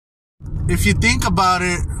if you think about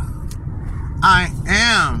it, I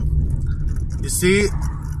am. You see,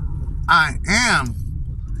 I am.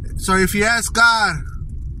 So if you ask God,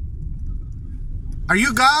 are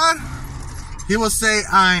you God? He will say,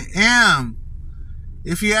 I am.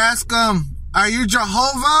 If you ask him, are you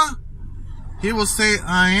Jehovah? He will say,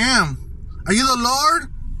 I am. Are you the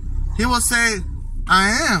Lord? He will say,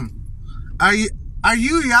 I am. Are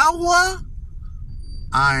you Yahweh?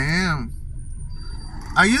 I am.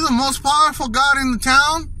 Are you the most powerful God in the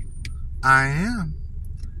town? I am.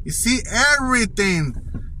 You see, everything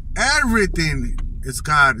is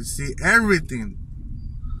God. You see, everything.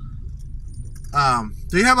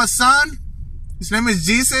 Do you have a son? His name is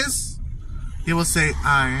Jesus. He will say,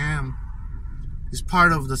 I am. He's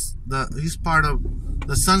part of the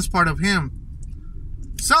son's part of him.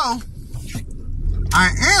 So,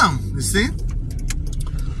 I am, you see?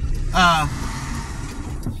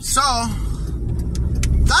 So,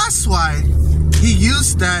 that's why he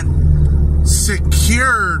used that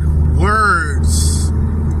secured words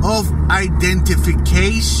of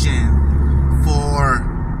identification for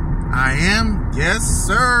I am. Yes,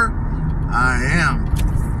 sir, I am.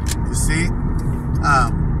 You see?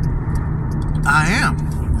 I am.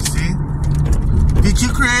 You see? Did you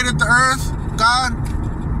create the earth, God?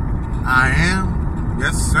 I am.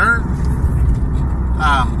 Yes, sir.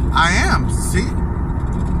 I am. See?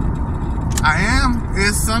 I am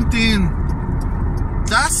is something.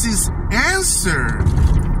 That's his answer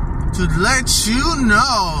to let you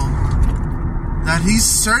know that he's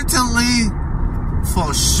certainly,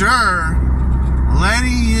 for sure,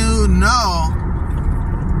 letting you know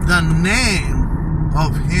the name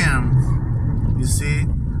of him. You see,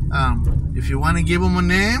 if you want to give him a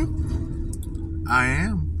name, I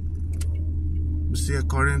am. You see,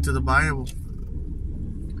 according to the Bible.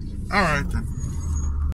 All right then.